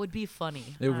that would be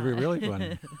funny. It would be really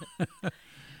funny.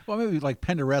 Well, maybe like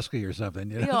Penderecki or something.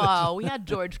 You know? Yeah, we had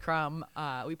George Crumb.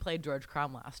 We played George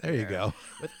Crumb last year. There you go.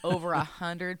 With over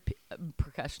 100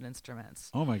 percussion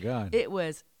instruments. Oh my God! It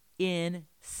was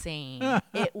insane.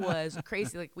 It was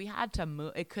crazy. Like we had to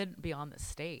move. It couldn't be on the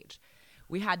stage.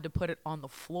 We had to put it on the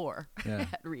floor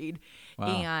at Reed.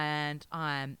 Wow.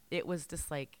 And it was just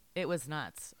like, it was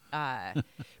nuts. But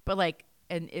like,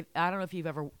 and I don't know if you've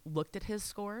ever looked at his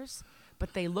scores,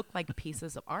 but they look like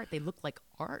pieces of art. They look like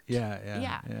art.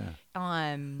 Yeah.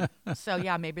 So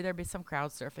yeah, maybe there'd be some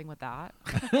crowd surfing with that.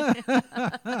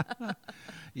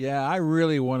 Yeah, I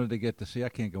really wanted to get to see. I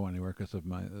can't go anywhere because of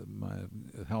my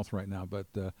health right now, but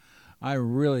I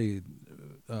really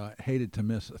hated to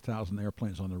miss 1,000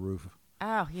 Airplanes on the Roof.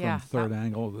 Oh yeah, from Third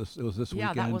Angle. It was this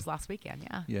weekend. Yeah, that was last weekend.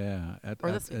 Yeah. Yeah, at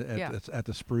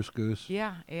the Spruce Goose.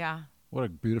 Yeah. What a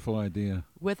beautiful idea.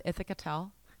 With Ithaca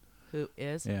Tell, who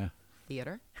is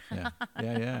theater. Yeah.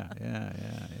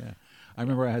 I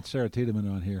remember I had Sarah Tiedemann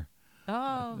on here.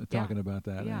 Talking about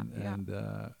that, and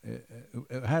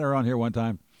I had her on here one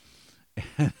time.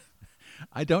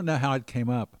 I don't know how it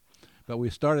came up, but we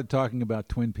started talking about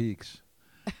Twin Peaks.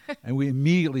 And we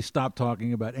immediately stopped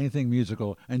talking about anything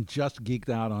musical and just geeked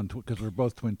out on because we're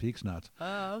both Twin Peaks nuts.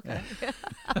 Oh, okay.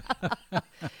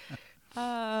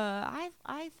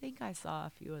 I think I saw a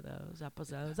few of those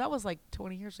episodes. That was like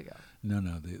 20 years ago. No,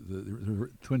 the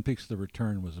Twin Peaks: The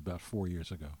Return was about 4 years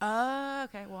ago. Oh,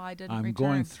 okay. Well, I didn't. I'm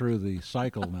going through the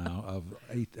cycle now of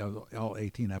all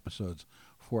 18 episodes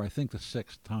for I think the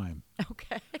 6th time.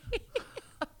 Okay.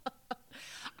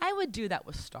 I would do that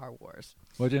with Star Wars.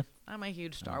 Would you? I'm a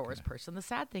huge Star Wars person. The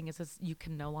sad thing is you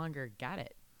can no longer get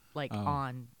it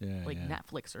on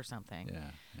Netflix or something.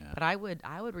 Yeah. But I would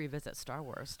revisit Star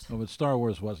Wars. Well, but Star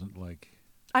Wars wasn't like.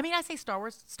 I mean, I say Star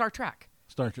Wars, Star Trek.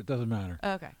 Star Trek doesn't matter.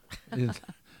 Okay.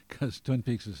 Because Twin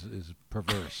Peaks is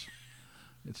perverse.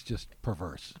 It's just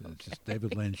perverse. It's just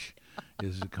David Lynch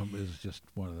is just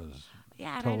one of those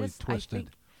totally twisted.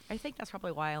 I think that's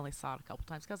probably why I only saw it a couple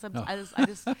times because I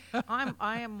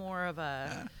am more of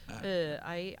a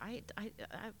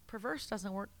perverse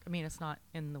doesn't work. I mean, it's not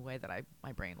in the way that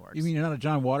my brain works. You mean you're not a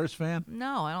John Waters fan?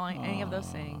 No, I don't like any of those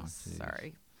things. Geez.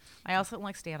 Sorry, I also don't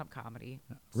like stand-up comedy.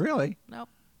 Really? Nope.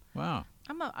 Wow.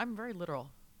 I'm very literal.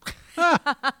 I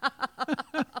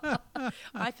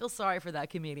feel sorry for that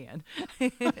comedian.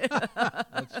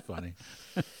 That's funny.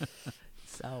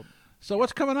 So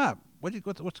what's coming up?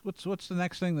 What's the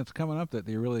next thing that's coming up that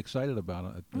you're really excited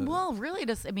about? Well, really,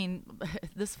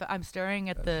 I'm staring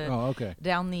at the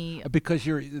down the because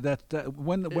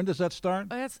when does that start?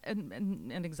 It's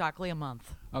in exactly a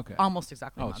month. Okay, almost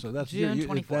exactly a month. So that's June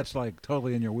 24th. That's like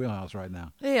totally in your wheelhouse right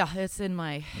now. Yeah, it's in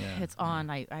my. It's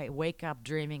on. I wake up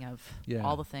dreaming of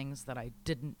all the things that I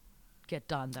didn't get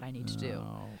done that I need to do.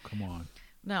 Oh, come on.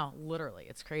 No, literally,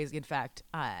 it's crazy. In fact,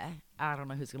 I don't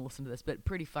know who's going to listen to this, but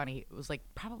pretty funny. It was like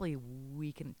probably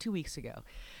 2 weeks ago.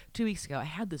 2 weeks ago, I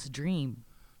had this dream.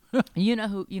 You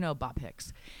know Bob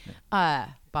Hicks.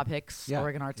 Bob Hicks,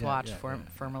 Oregon Arts Watch,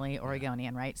 formerly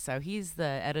Oregonian, right? So he's the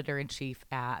editor-in-chief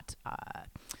at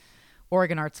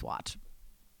Oregon Arts Watch.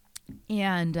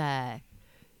 And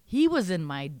he wasn't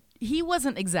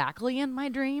exactly in my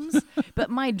dreams,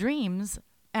 but my dreams,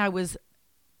 I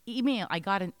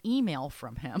got an email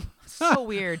from him. So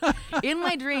weird. In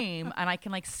my dream, and I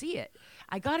can see it.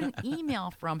 I got an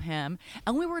email from him,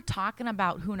 and we were talking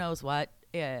about who knows what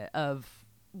of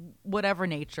whatever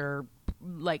nature,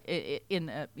 like in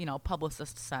a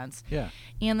publicist sense. Yeah.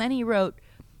 And then he wrote,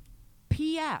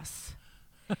 P.S.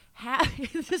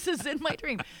 This is in my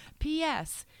dream.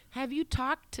 P.S. Have you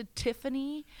talked to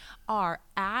Tiffany, our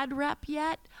ad rep,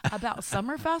 yet about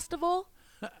Summer Festival?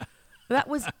 That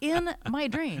was in my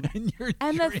dream.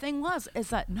 The thing is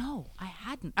that no, I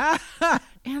hadn't.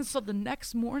 And so the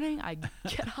next morning I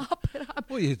get up and I'm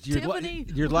Tiffany.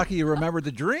 You're lucky you remembered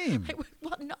the dream.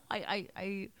 I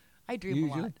dream a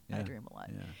lot. Yeah. I dream a lot.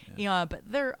 Yeah. But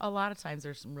a lot of times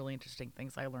there's some really interesting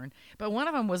things I learned. But one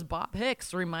of them was Bob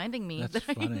Hicks reminding me that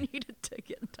I needed to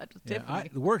get in touch with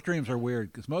Tiffany. The work dreams are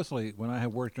weird because mostly when I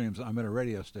have work dreams, I'm at a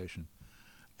radio station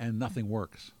and nothing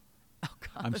works. Oh,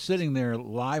 God. I'm sitting there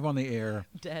live on the air,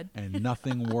 Dead. and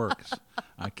nothing works.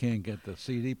 I can't get the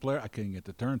CD player. I can't get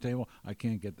the turntable. I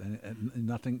can't get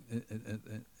nothing.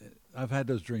 I've had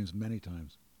those dreams many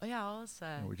times. Oh, yeah, all this,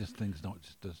 Where just things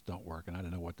just don't work, and I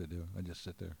don't know what to do. I just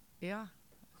sit there. yeah.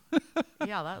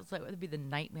 Yeah, that would be the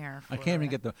nightmare for I can't even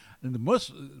get the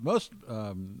most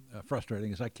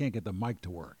frustrating is I can't get the mic to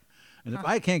work. And if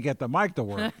I can't get the mic to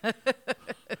work,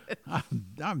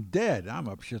 I'm dead. I'm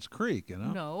up Schitt's Creek, you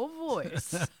know. No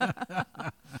voice.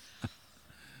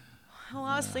 Well,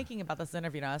 I was thinking about this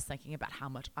interview, and I was thinking about how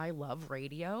much I love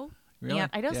radio. Really? And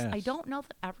I Yes. don't know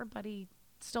that everybody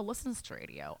still listens to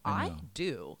radio. I I know.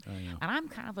 do. I know. And I'm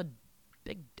kind of a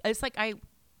big, it's like I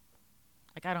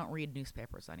don't read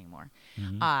newspapers anymore.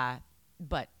 Mhm.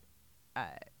 But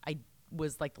I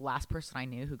was like the last person I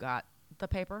knew who got the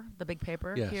big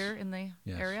paper Yes. here in the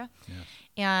Yes. area. Yes.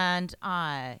 And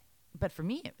but for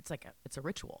me, it's a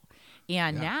ritual.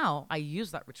 And Yeah. now I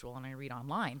use that ritual and I read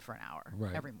online for an hour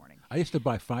Right. every morning. I used to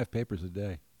buy 5 papers a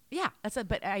day. Yeah, that's it.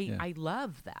 But Yeah. I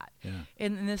love that. Yeah.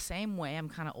 And in the same way, I'm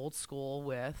kind of old school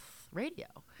with radio.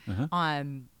 Uh-huh.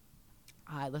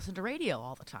 I listen to radio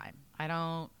all the time.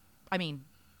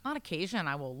 On occasion,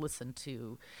 I will listen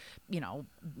to,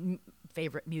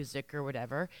 favorite music or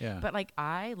whatever. Yeah. But like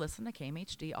I listen to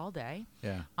KMHD all day.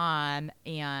 Yeah.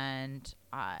 And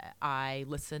I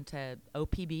listen to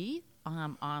OPB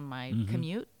on my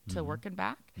commute to work and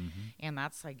back, and I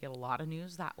get a lot of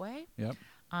news that way. Yep.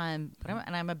 I'm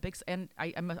a big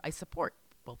I support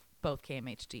both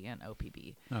KMHD and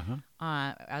OPB Uh-huh.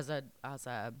 as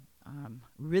a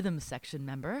rhythm section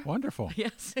member. Wonderful.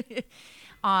 Yes,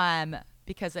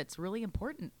 because it's really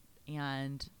important,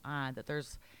 and that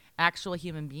there's actual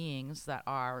human beings that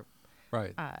are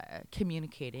Right.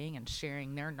 communicating and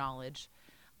sharing their knowledge,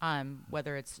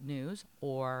 whether it's news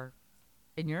or,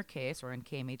 in your case, or in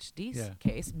KMHD's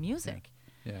case, music.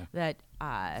 Yeah. That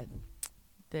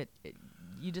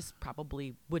you just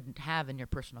probably wouldn't have in your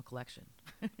personal collection.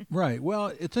 Right.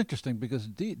 Well, it's interesting because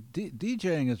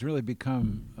DJing has really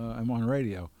become, I'm on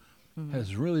radio,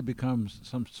 has really become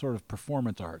some sort of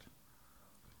performance art.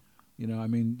 You know, I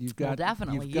mean, you've got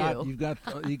definitely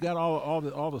you've got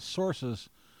all the sources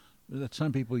that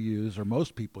some people use or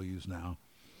most people use now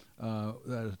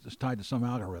that is tied to some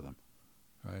algorithm,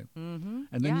 right? Mm-hmm.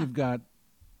 And then you've got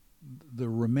the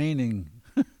remaining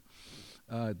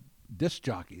disc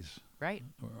jockeys. Right.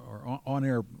 Or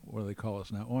on-air, what do they call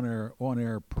us now?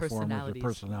 On-air performers or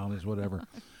personalities, whatever,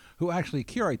 who actually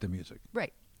curate the music.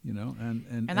 Right. You know,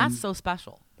 and that's so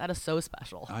special. That is so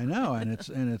special. I know, and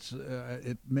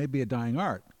it may be a dying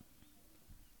art.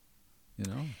 You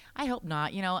know. I hope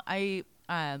not. You know,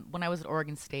 when I was at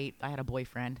Oregon State, I had a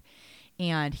boyfriend,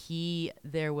 and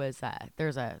there's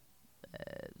a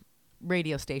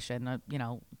radio station,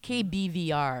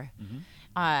 KBVR,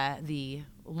 the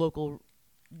local,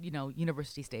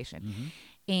 university station.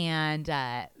 And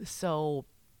so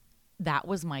that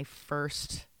was my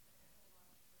first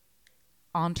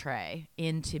entree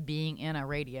into being in a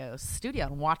radio studio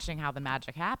and watching how the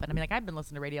magic happened. I mean, like, I've been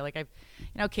listening to radio, like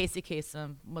Casey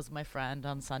Kasem was my friend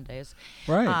on Sundays,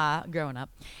 right? Growing up,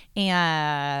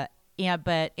 and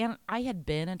I had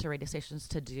been into radio stations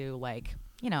to do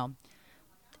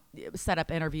set up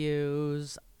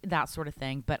interviews, that sort of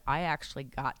thing. But I actually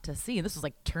got to see, and this was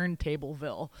like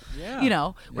Turntableville,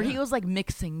 where he was like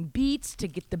mixing beats to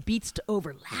get the beats to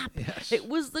overlap. Yes. It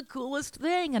was the coolest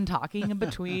thing, and talking in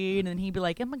between, and he'd be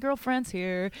like, and my girlfriend's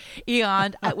here.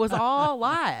 And it was all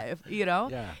live,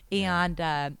 Yeah.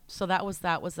 And so that was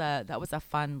a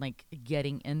fun, like,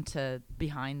 getting into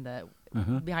behind the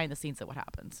scenes of what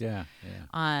happens. Yeah.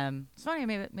 It's funny,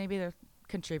 maybe they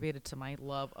contributed to my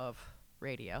love of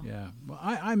radio. Yeah. Well,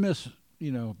 I miss,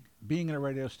 being in a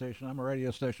radio station. I'm a radio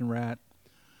station rat.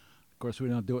 Of course, we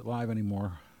don't do it live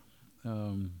anymore.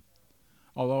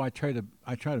 Although I try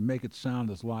to make it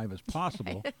sound as live as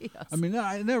possible. Yes. I mean,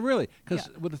 no, really, because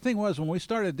the thing was, when we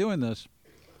started doing this,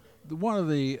 one of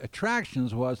the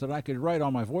attractions was that I could write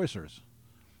all my voicers,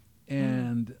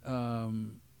 and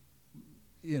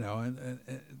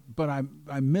but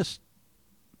I missed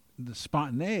the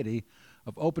spontaneity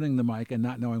of opening the mic and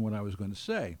not knowing what I was going to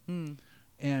say.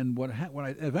 And what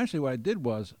I did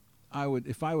was,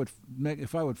 if I would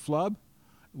flub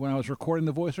when I was recording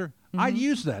the voicer, I'd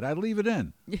use that. I'd leave it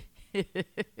in.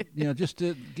 Just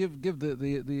to give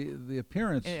the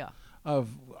appearance of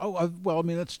well, I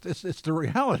mean, it's the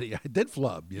reality. I did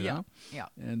flub, you know. Yeah.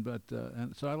 And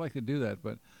so I like to do that,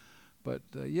 but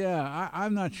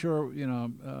I'm not sure,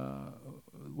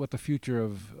 what the future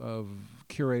of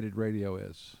curated radio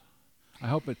is. I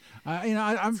hope it.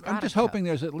 I'm just hoping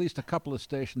there's at least a couple of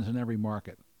stations in every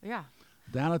market. Yeah.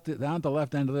 Down at the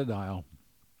left end of the dial.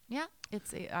 Yeah,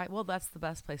 it's well, that's the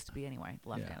best place to be anyway. The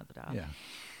left end of the dial. Yeah.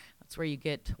 That's where you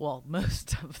get, well,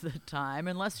 most of the time,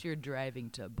 unless you're driving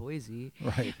to Boise.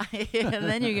 Right. And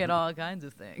then you get all kinds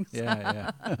of things.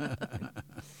 Yeah.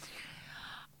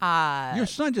 Your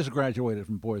son just graduated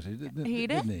from Boise, didn't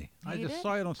he? I just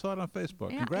saw it on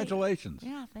Facebook. Yeah, Congratulations.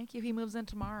 Yeah, thank you. He moves in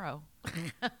tomorrow.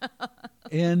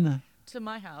 To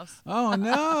my house. Oh,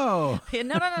 no.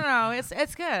 No.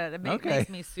 It's good. It makes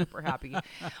me super happy. This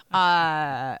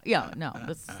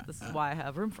is why I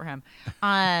have room for him.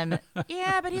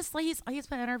 Yeah, but he's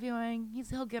been interviewing.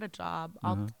 He'll get a job.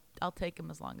 I'll take him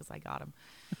as long as I got him.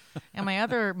 And my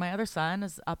other son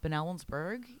is up in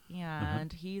Ellensburg,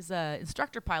 and he's a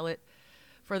instructor pilot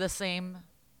for the same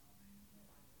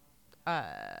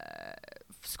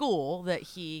school that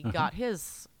he got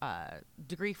his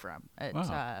degree from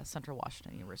at Central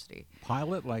Washington University.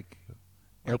 Pilot, like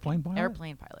airplane pilot?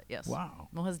 Airplane pilot, yes. Wow.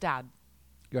 Well, his dad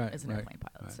is an airplane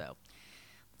pilot, so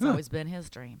it's always been his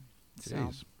dream.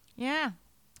 Jeez. So, yeah,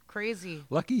 crazy.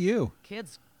 Lucky you.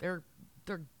 Kids, they're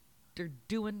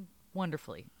doing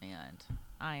wonderfly, and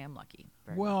I am lucky.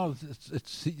 Well,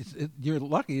 you're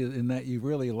lucky in that you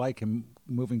really like him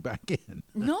moving back in.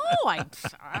 No,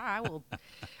 I will.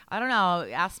 I don't know.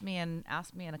 Ask me in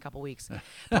a couple weeks.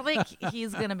 Probably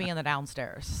he's gonna be in the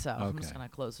downstairs, so I'm just gonna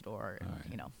close the door.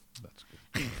 And, That's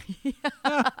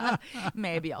good.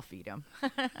 Maybe I'll feed him.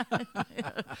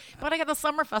 But I got the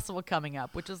summer festival coming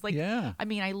up, which is like, I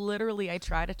mean, I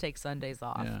try to take Sundays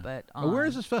off, but where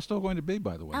is this festival going to be,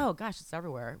 by the way? Oh gosh, it's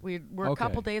everywhere. We're a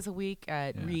couple days a week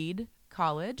at Reed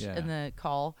College in the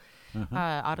Call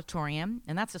auditorium,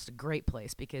 and that's just a great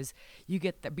place because you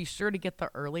be sure to get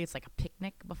there early. It's like a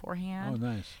picnic beforehand. Oh,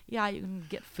 nice. Yeah, you can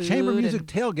get food. Chamber music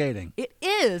tailgating. It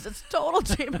is. It's total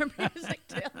chamber music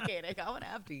tailgating. I would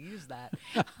have to use that.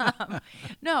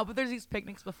 No, but there's these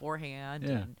picnics beforehand.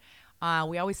 Yeah. And,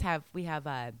 we have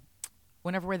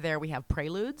whenever we're there, we have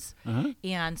preludes.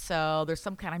 And so there's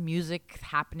some kind of music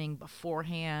happening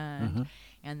beforehand.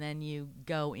 And then you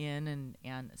go in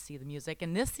and see the music.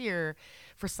 And this year,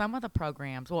 for some of the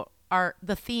programs,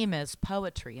 the theme is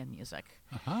poetry and music,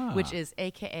 which is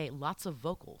AKA lots of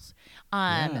vocals.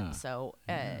 So,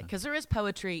 because there is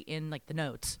poetry in like the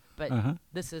notes, but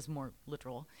this is more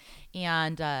literal.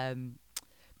 And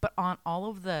but on all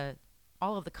of the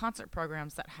concert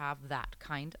programs that have that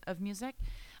kind of music,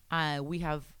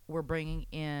 we're bringing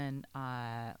in,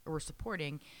 we're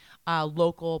supporting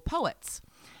local poets.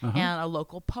 And a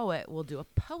local poet will do a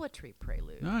poetry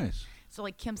prelude. Nice. So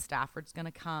like Kim Stafford's going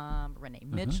to come, Renee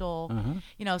Mitchell,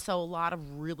 so a lot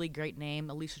of really great names,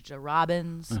 Alicia Joe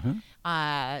Robbins,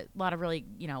 a lot of really,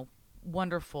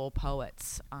 wonderful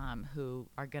poets who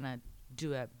are going to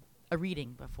do a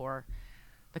reading before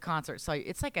the concert. So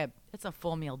it's a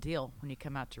full meal deal when you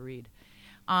come out to read.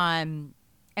 And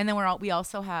then we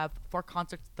also have 4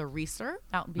 concerts at the Reeser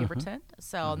out in Beaverton.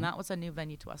 So and that was a new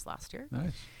venue to us last year.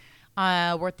 Nice.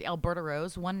 We're at the Alberta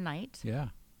Rose one night. Yeah.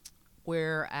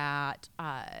 We're at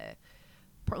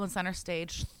Portland Center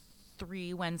Stage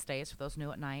 3 Wednesdays for those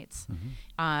new at nights.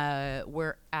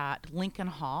 We're at Lincoln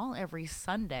Hall every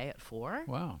Sunday at 4.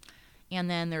 Wow. And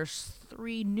then there's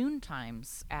 3 noon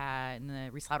times in the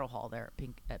recital hall there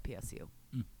at PSU.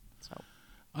 So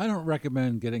I don't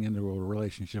recommend getting into a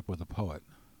relationship with a poet.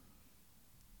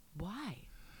 Why?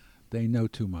 They know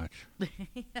too much.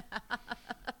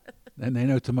 And they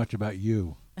know too much about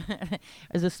you.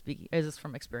 Is this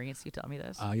from experience? You tell me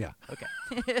this? Yeah. Okay.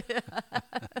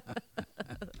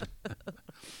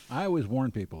 I always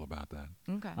warn people about that.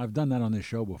 Okay. I've done that on this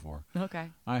show before.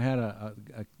 Okay. I had a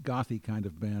gothy kind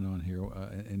of band on here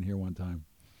in here one time,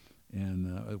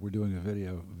 and we're doing a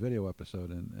video episode,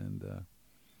 and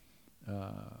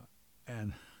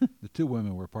the 2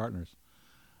 women were partners,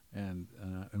 and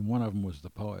one of them was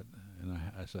the poet, and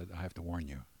I said, I have to warn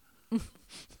you.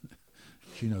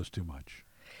 She knows too much.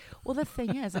 Well, the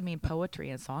thing is, I mean, poetry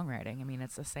and songwriting, I mean,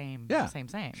 it's the same. Same.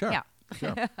 Sure. Yeah.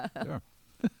 Sure.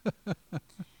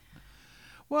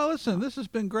 Well, listen, this has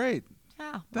been great.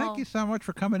 Yeah. Thank you so much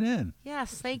for coming in.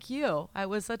 Yes, thank you. I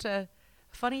was such a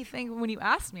funny thing when you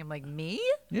asked me. I'm like, me?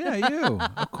 Yeah, you,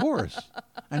 of course.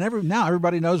 And now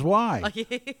everybody knows why.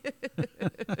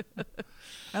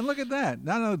 And look at that.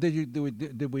 Not only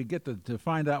did we get to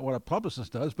find out what a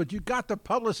publicist does, but you got to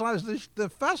publicize the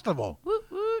festival. Woot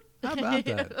woot. How about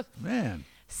that? Man.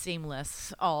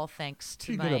 Seamless. All thanks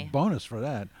to you get a bonus for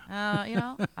that.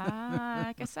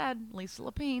 Like I said, Lisa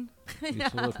Lapine. Lisa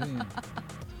Lapine.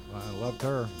 Well, I loved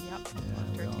her. Yep. Yeah,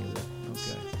 loved her too.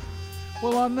 Okay.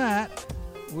 Well, on that,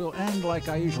 we'll end like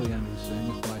I usually end these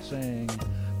things by saying,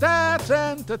 that's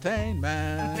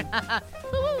entertainment.